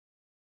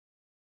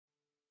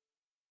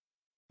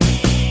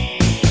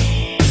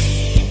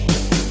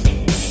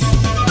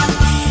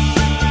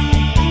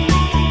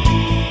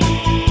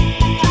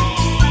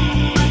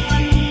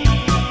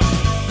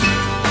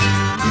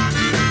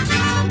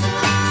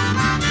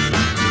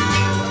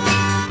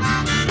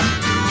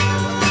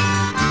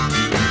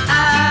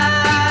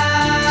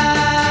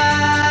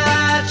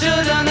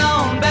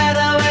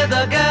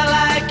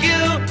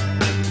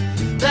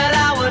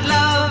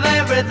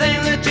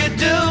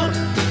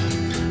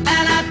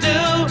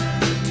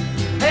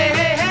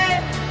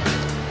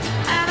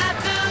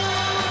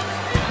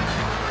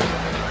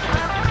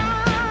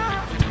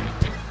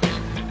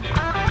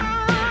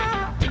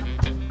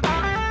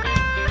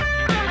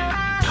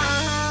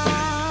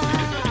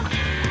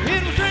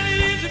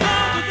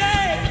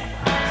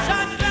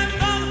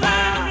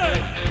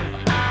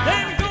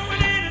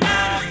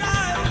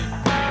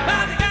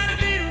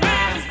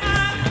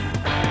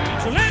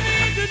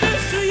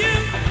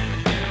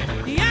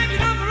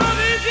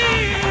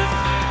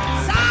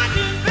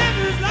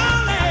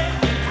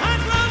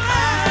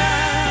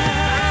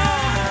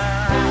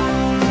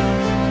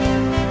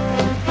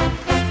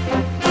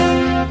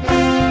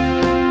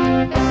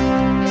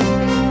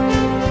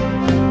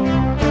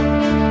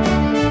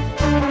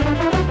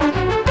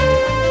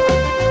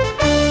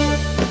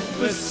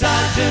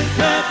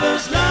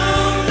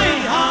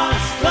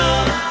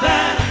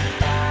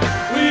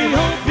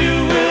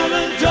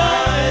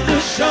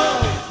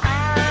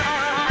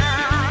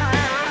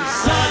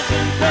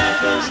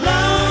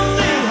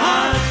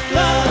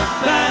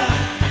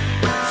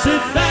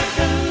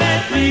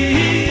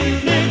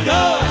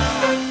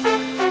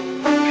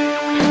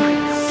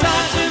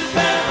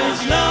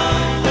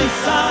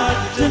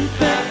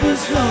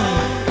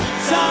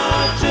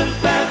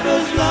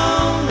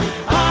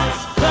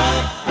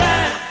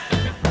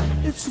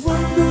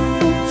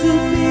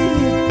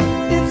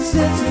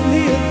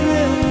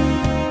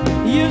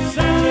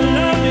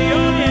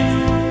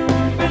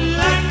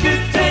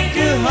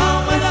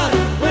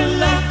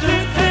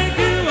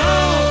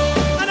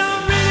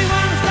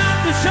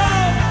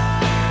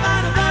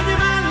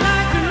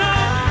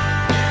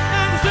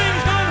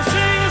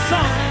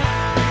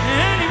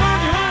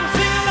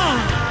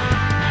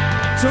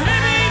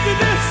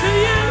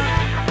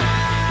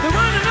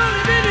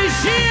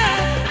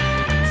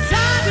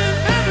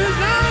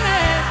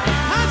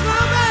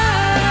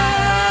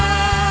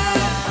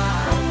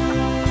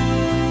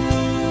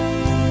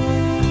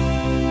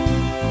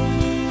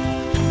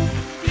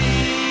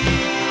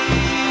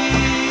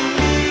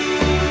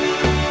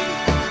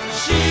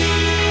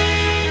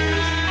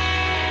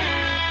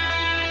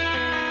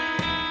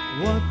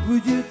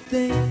would you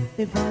think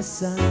if I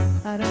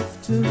sang out of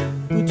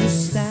tune? Would you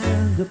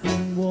stand up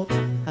and walk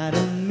out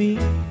of me?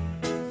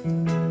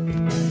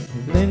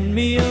 Lend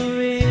me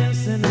your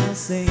ears and I'll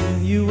sing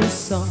you a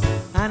song,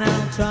 and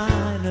I'll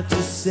try not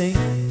to sing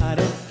out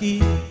of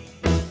key.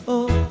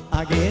 Oh,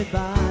 I get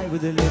by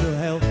with a little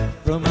help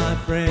from my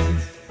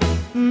friends.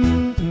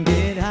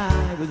 Get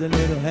high with a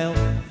little help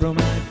from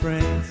my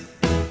friends.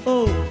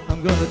 Oh,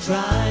 I'm gonna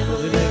try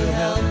with a little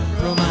help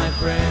from my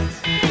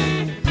friends.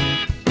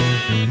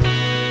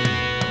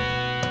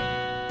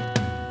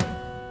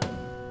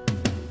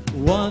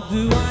 What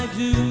do I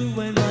do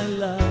when my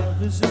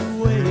love is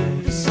away?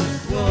 It's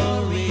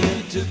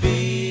worrying to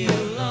be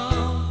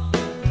alone.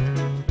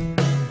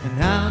 And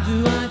how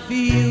do I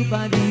feel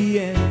by the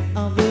end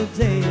of the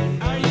day?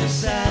 Are you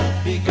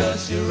sad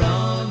because you're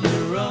on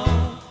your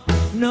own?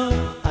 No,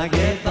 I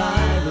get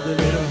by with a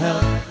little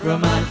help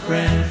from my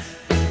friends.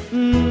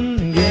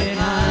 Get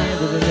high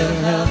with a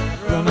little help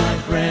from my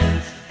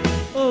friends.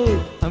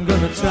 Oh, I'm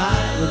gonna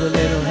try with a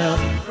little help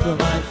from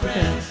my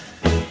friends.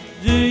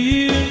 Do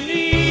you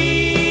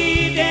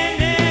need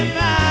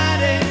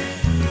anybody?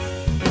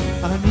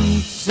 I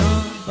need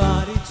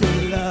somebody to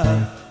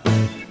love.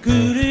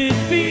 Could it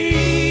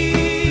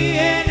be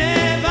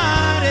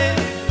anybody?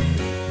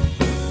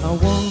 I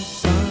want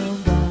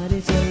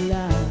somebody to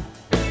love.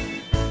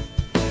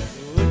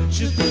 Would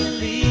you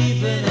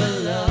believe in a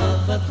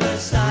love at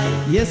first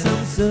sight? Yes,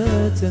 I'm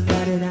certain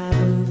that it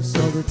happens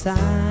all the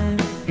time.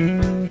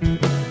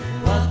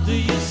 What do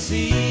you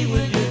see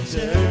when you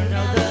turn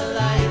out the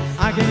light?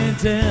 I can't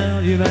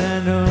tell you, but I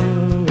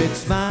know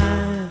it's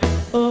mine.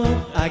 Oh,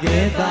 I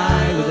get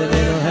by with a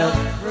little help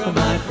from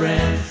my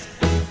friends.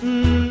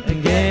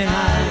 And get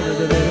high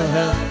with a little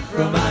help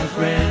from my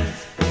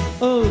friends.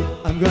 Oh,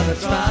 I'm gonna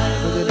try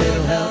with a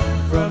little help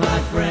from my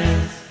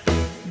friends.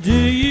 Do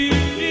you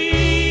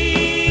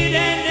need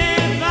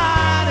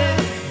anybody?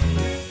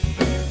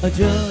 I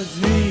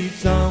just need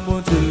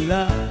someone to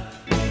love.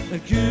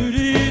 Could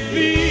it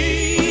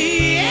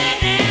be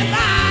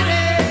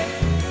anybody?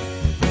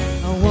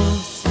 I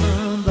want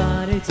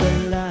somebody to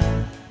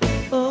love.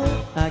 Oh,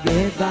 I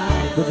get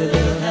by with a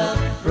little help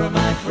from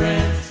my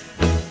friends.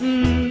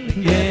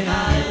 Get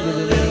high with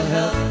a little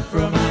help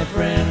from my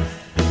friends.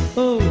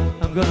 Oh,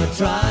 I'm gonna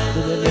try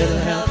with a little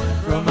help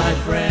from my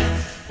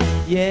friends.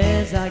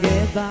 Yes, I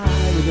get by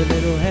with a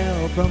little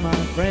help from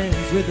my friends.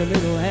 With a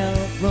little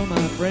help from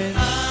my friends.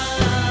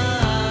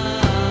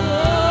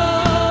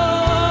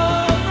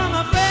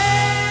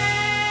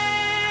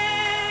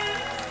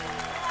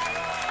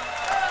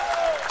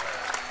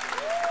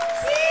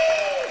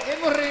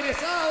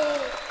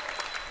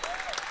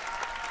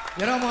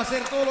 Y ahora vamos a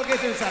hacer todo lo que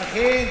es el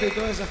sargento y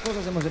todas esas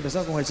cosas. Hemos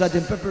empezado con el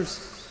Sgt. Peppers.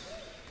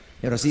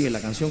 Y ahora sigue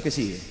la canción que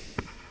sigue,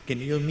 que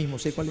ni yo mismo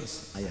sé cuál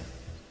es. Allá.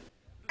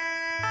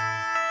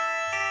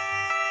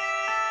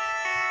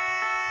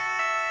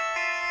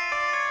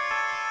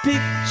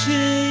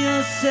 Picture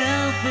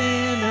yourself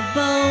in a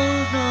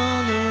boat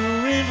on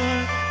a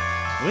river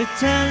with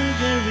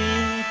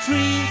tangerine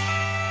trees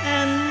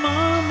and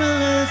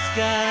marmalade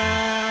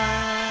sky.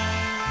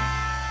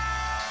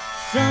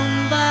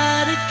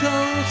 Somebody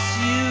calls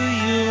you,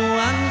 you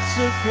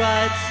answer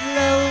quite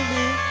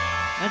slowly.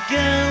 A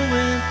girl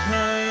with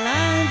her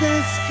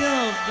lightest go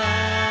by.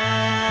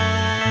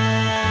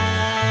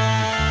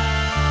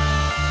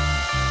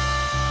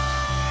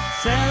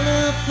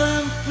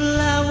 Cellophane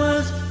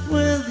flowers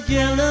with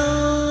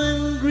yellow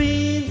and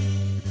green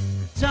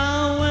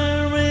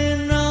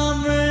towering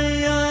over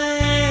your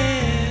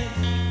head.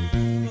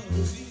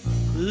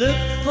 Look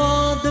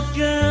for the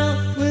girl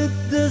with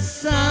the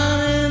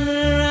sun in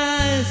her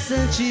eyes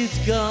and she's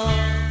gone.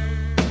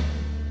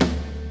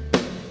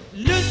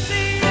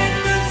 Lucy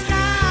in the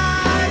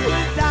sky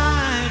with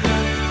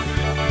diamonds.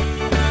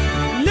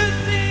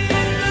 Lucy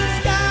in the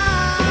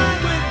sky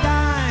with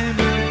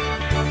diamonds.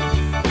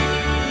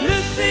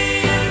 Lucy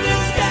in the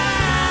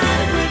sky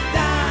with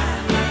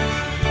diamonds.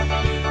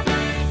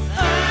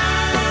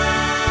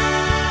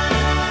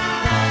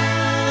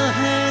 Oh,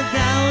 head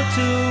down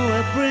to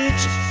a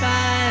bridge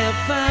by a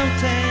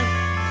fountain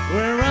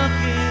where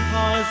rocking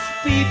horse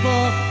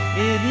people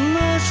eat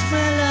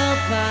marshmallow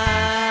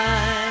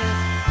pies.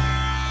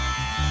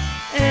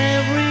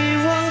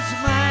 Everyone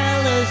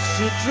smiles as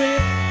you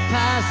trip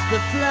past the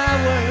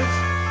flowers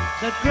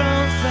that grow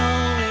so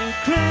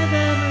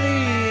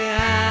incredibly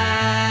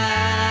high.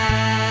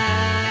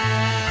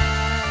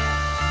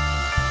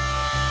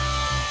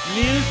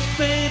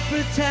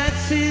 Newspaper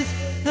taxis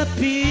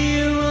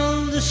appear on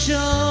the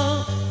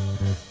shore,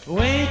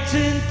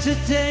 waiting to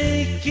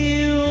take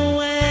you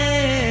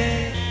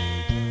away.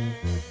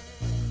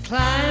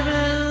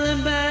 Climbing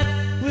them back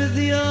with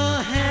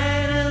your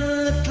head in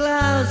the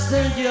clouds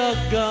and you're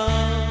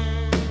gone.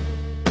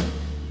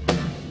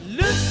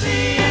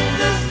 Lucy in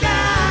the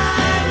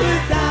sky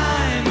with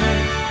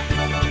diamonds.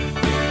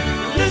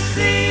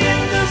 Lucy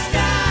in the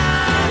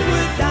sky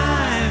with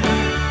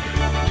diamonds.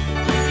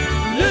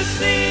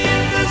 Lucy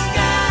in the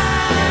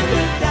sky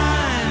with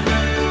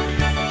diamonds.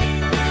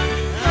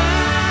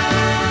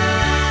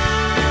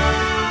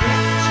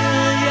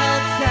 Picture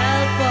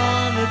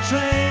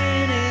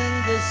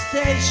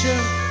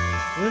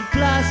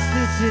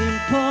dancing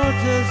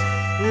porters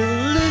with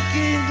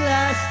looking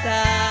glass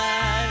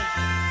eyes.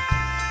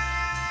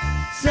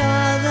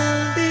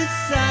 Suddenly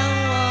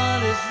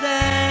someone is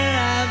there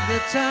at the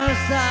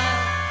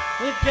turnstile,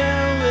 a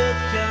girl with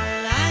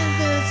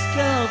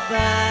kaleidoscope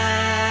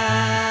eyes.